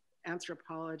said,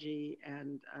 anthropology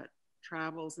and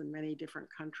travels in many different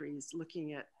countries,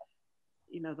 looking at,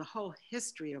 you know, the whole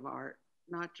history of art,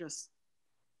 not just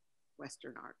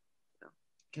Western art. So.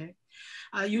 Okay.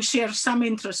 You share some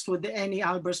interest with Annie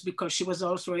Albers because she was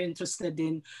also interested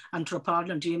in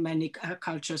anthropology, many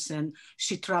cultures, and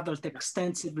she traveled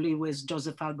extensively with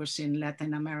Joseph Albers in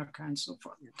Latin America and so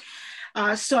forth.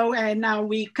 So now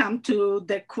we come to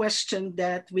the question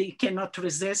that we cannot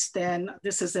resist, and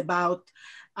this is about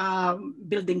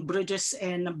building bridges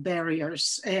and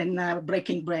barriers and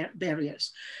breaking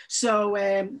barriers. So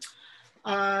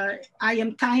I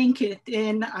am tying it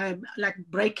in, like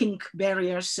breaking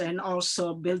barriers and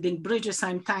also building bridges.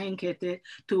 I'm tying it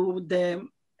to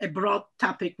a broad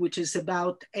topic, which is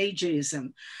about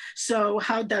ageism. So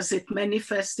how does it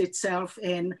manifest itself,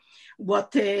 and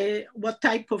what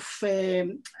type of,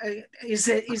 is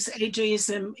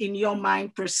ageism in your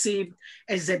mind perceived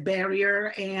as a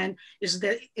barrier, and is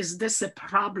this a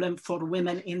problem for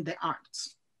women in the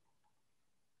arts?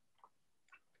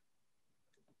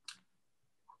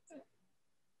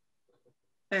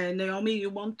 Naomi, you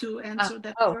want to answer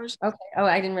that first? Okay. Oh,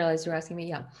 I didn't realize you were asking me.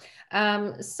 Yeah.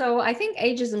 So I think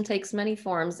ageism takes many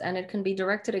forms, and it can be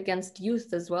directed against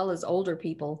youth as well as older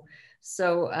people.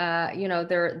 So, you know,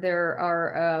 there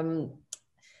are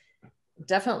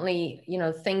definitely, you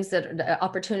know, things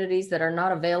opportunities that are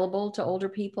not available to older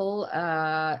people.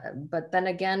 But then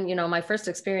again, you know, my first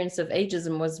experience of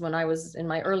ageism was when I was in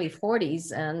my early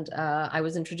 40s, and I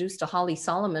was introduced to Holly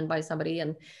Solomon by somebody,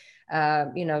 and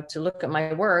you know, to look at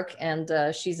my work. And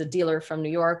she's a dealer from New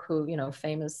York who, you know,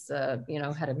 famous, you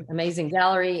know, had an amazing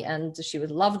gallery, and she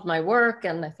loved my work.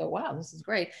 And I thought, wow, this is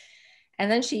great.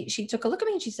 And then she took a look at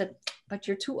me and she said, but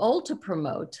you're too old to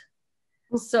promote.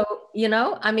 So, you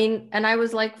know, I mean, and I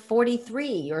was like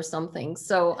 43 or something.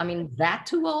 So, I mean, that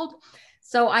too old?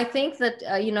 So I think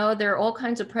that, you know, there are all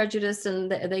kinds of prejudice,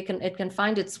 and it can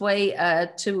find its way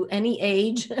to any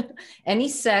age, any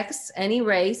sex, any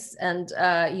race. And,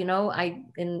 you know,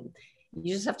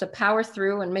 you just have to power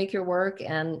through and make your work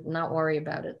and not worry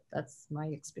about it. That's my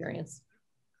experience.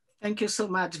 Thank you so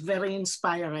much. Very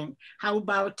inspiring. How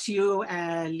about you,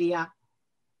 Lia?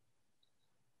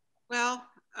 Well,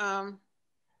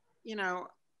 you know,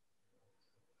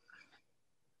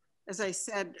 as I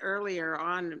said earlier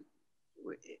on,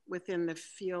 within the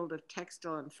field of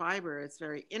textile and fiber, it's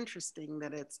very interesting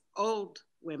that it's old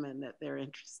women that they're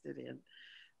interested in.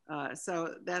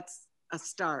 So that's a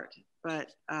start.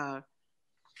 But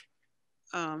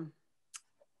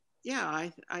yeah,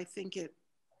 I think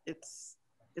it's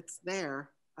there.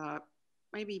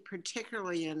 Maybe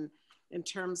particularly in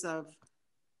terms of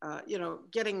you know,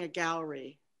 getting a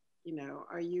gallery. You know,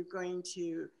 are you going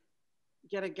to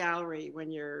get a gallery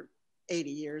when you're 80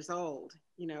 years old?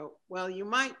 You know, well, you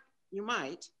might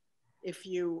if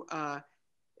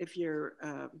you're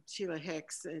Sheila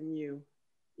Hicks and you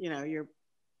know, your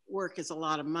work is worth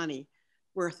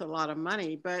a lot of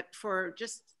money. But for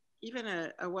just even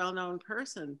a well-known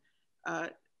person,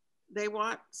 they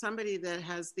want somebody that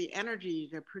has the energy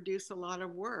to produce a lot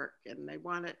of work, and they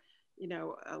want it, you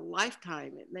know, a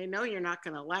lifetime. They know you're not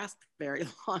going to last very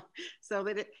long. So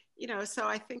that you know, so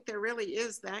I think there really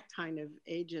is that kind of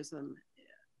ageism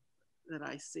that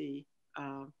I see.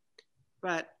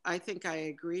 But I think I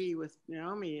agree with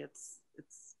Naomi. It's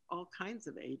all kinds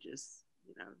of ages.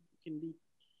 You know, you can be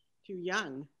too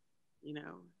young, you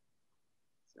know.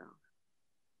 So.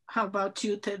 How about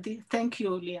you, Teddy? Thank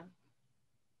you, Lia.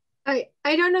 I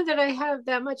don't know that I have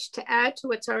that much to add to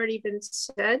what's already been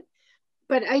said,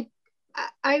 but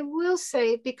I will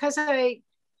say, because I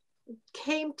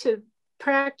came to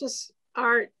practice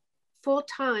art full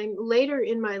time later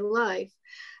in my life,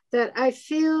 that I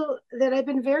feel that I've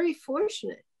been very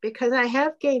fortunate, because I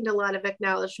have gained a lot of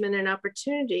acknowledgement and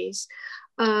opportunities,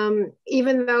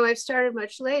 even though I've started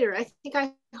much later. I think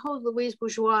I hold Louise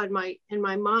Bourgeois in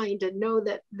my mind, and know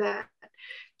that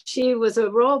she was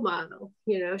a role model.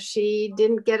 You know, she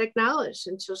didn't get acknowledged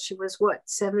until she was, what,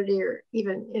 70 or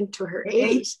even into her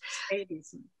 80s.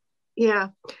 Yeah.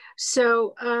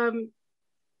 So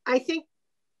I think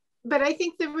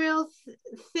the real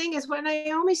thing is what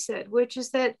Naomi said, which is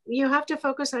that you have to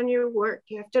focus on your work.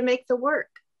 You have to make the work,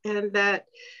 and that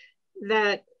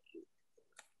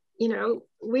you know,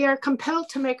 we are compelled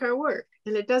to make our work,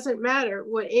 and it doesn't matter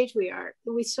what age we are.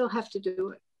 We still have to do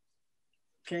it.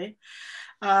 Okay.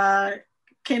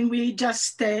 Can we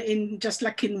just in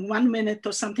 1 minute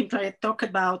or something, talk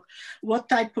about what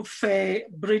type of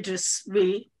bridges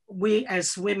we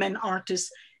as women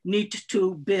artists need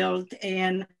to build,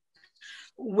 and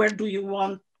where do you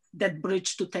want that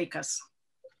bridge to take us?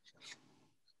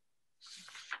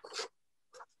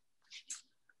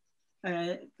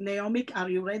 Naomi, are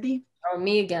you ready? Oh,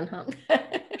 me again, huh?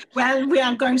 Well, we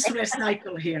are going through a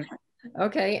cycle here.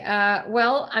 Okay.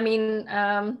 Well, I mean,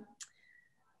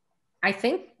 I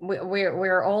think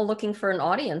we're all looking for an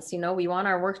audience. You know, we want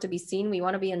our work to be seen. We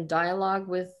want to be in dialogue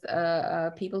with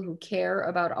people who care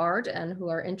about art and who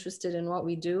are interested in what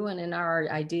we do and in our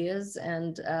ideas.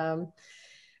 And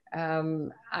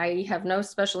I have no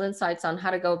special insights on how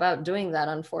to go about doing that,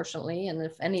 unfortunately. And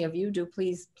if any of you do,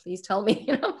 please tell me.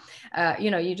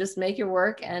 You know, you just make your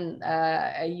work and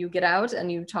you get out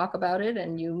and you talk about it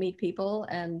and you meet people,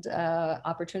 and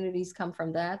opportunities come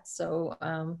from that. So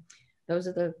those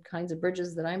are the kinds of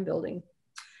bridges that I'm building.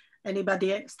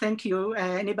 Anybody else? Thank you.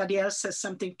 Anybody else has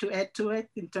something to add to it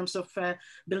in terms of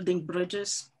building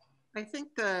bridges? I think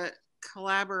the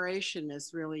collaboration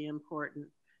is really important.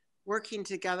 Working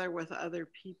together with other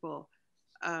people.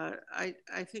 I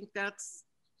think that's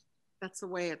the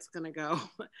way it's going to go.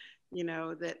 You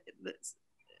know, that's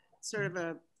sort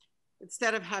of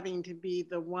instead of having to be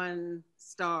the one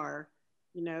star,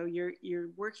 you know, you're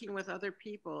working with other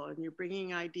people and you're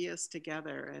bringing ideas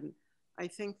together. And I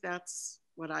think that's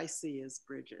what I see as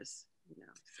bridges, you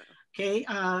know. So. Okay,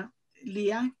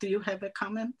 Lia, do you have a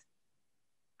comment?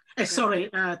 Sorry,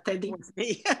 Teddy.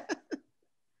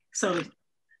 Sorry.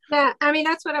 Yeah, I mean,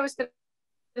 that's what I was going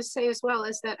to say as well,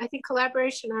 is that I think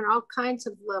collaboration on all kinds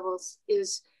of levels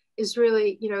is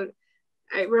really, you know,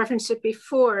 I referenced it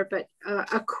before, but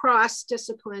across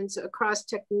disciplines, across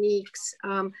techniques,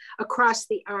 across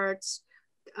the arts.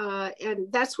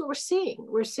 And that's what we're seeing.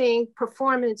 We're seeing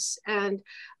performance and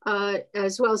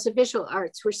as well as the visual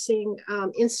arts. We're seeing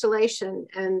installation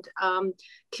and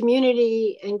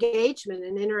community engagement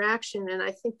and interaction. And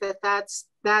I think that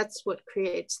that's what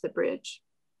creates the bridge.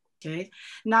 Okay,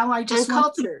 now I just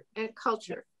culture.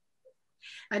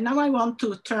 And now I want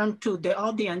to turn to the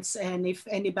audience, and if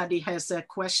anybody has a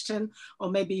question, or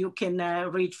maybe you can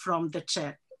read from the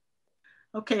chat.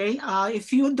 Okay,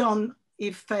 if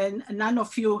none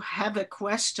of you have a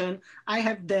question, I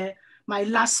have my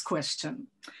last question.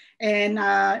 And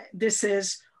this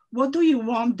is, what do you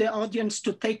want the audience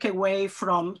to take away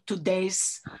from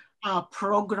today's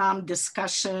program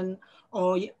discussion,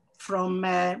 or from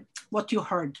what you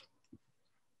heard?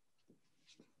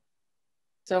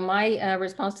 So my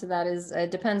response to that is, it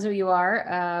depends who you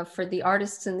are. For the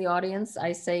artists in the audience,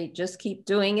 I say, just keep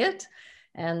doing it.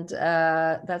 And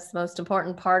that's the most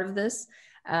important part of this.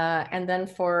 And then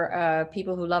for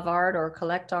people who love art or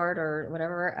collect art or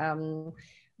whatever,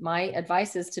 my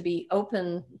advice is to be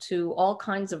open to all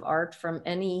kinds of art from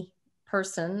any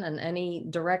person and any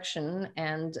direction,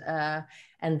 and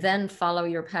then follow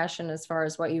your passion as far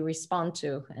as what you respond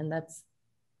to. And that's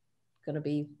going to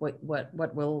be what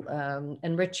will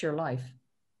enrich your life.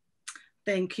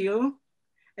 Thank you.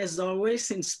 As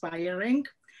always, inspiring.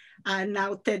 And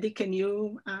now, Teddy, can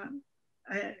you,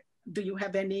 do you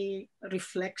have any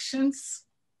reflections?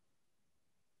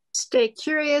 Stay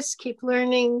curious, keep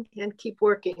learning, and keep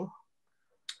working.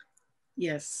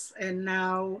 Yes, and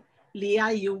now, Lia,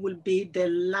 you will be the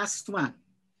last one.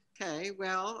 Okay,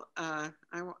 well, I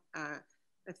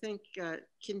think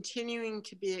continuing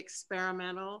to be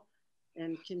experimental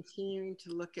and continuing to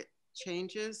look at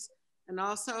changes, and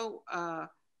also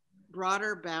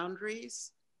broader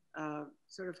boundaries,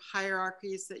 sort of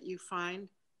hierarchies that you find,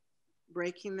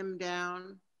 breaking them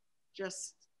down,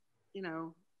 just, you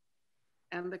know,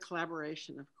 and the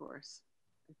collaboration, of course,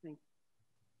 I think.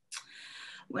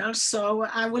 Well, so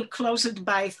I will close it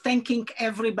by thanking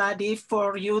everybody,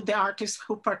 for you, the artists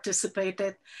who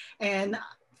participated, and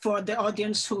for the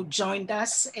audience who joined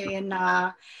us. And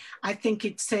I think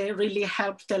it's really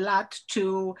helped a lot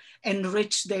to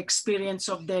enrich the experience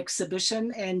of the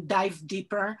exhibition and dive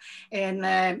deeper.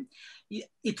 And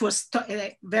it was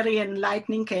very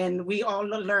enlightening, and we all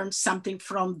learned something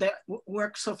from the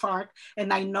works of art.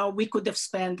 And I know we could have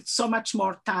spent so much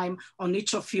more time on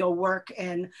each of your work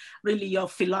and really your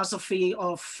philosophy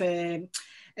of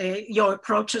your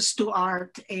approaches to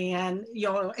art and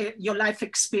your life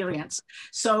experience.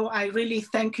 So I really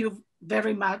thank you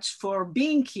very much for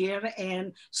being here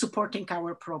and supporting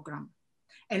our program.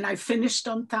 And I finished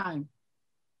on time.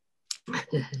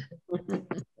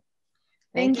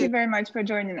 Thank you very much for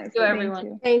joining us. Thank you,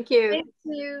 everyone. Thank you. Thank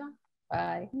you.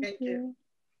 Bye. Thank you.